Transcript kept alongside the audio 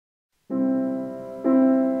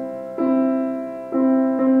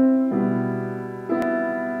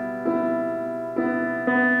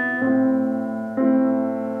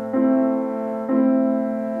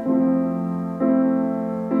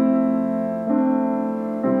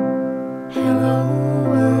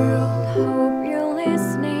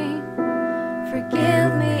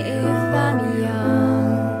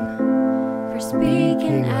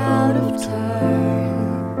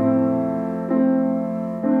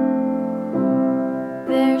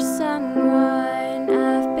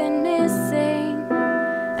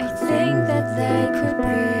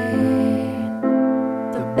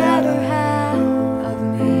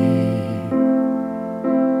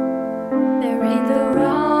You're in the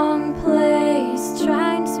wrong place,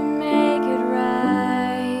 trying to make it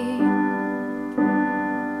right.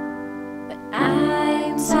 But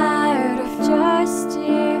I'm tired of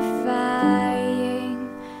justifying,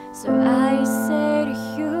 so I say to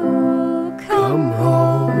you, come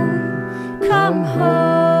home, come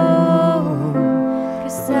home.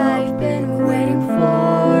 'Cause I've been waiting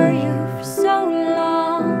for you for so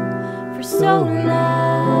long, for so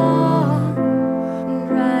long. And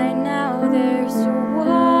right now there's a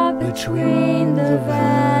war between the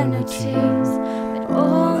vanities, but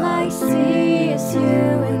all I see is you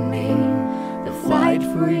and me. The fight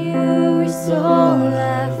for you is all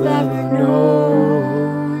I've ever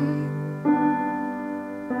known.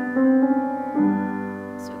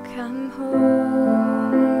 So come home.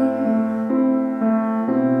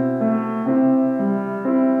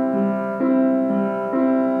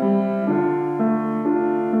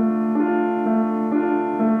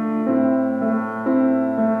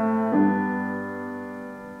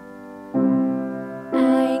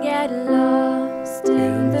 I get lost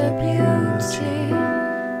in the beauty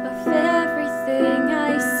of everything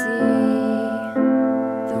I see.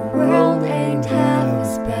 The world ain't half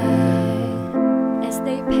as bad as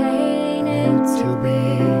they paint it to be.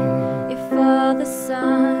 If all the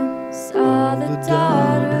sons, all the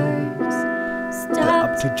daughters stop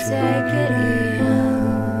to take it in,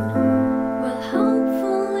 well,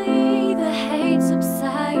 hopefully the hate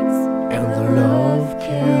subsides and the love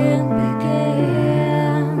can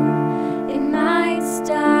begin. It might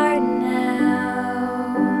start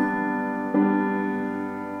now.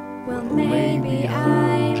 Well, maybe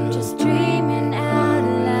I'm just dreaming out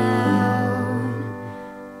loud.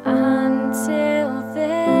 Until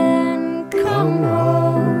then, come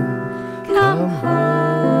home, come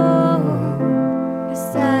home.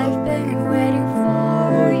 'Cause I've been waiting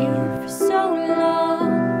for you for so long,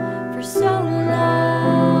 for so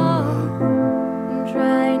long. And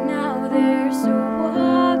right now there's a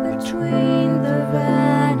war between the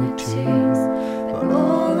vanities, but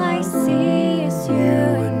all I see is you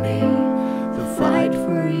and me. The fight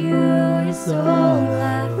for you is all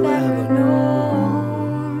I've ever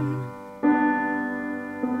known.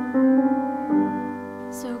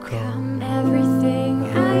 So come, everything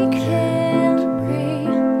I can't be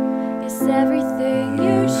is everything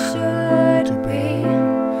you should be.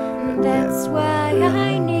 And that's why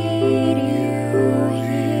I need you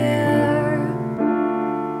here.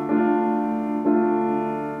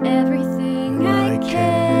 Everything I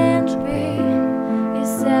can't be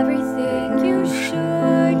is everything you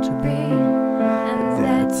should be. And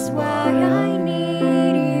that's why I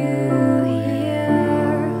need you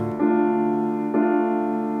here.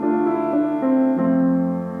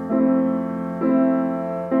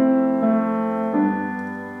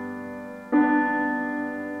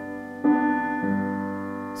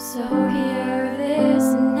 So here it is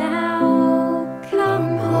now. Come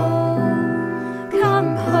home,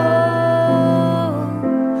 come home.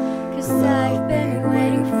 'Cause I've been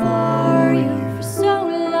waiting for you for so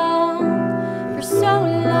long, for so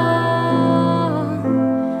long.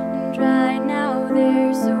 And right now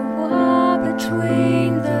there's a war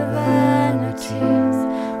between the vanities,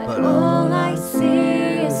 but all I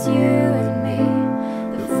see is you and me.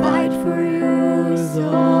 The fight for you is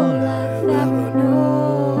all I've ever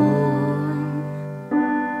known.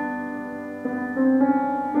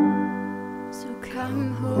 So come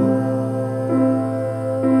home.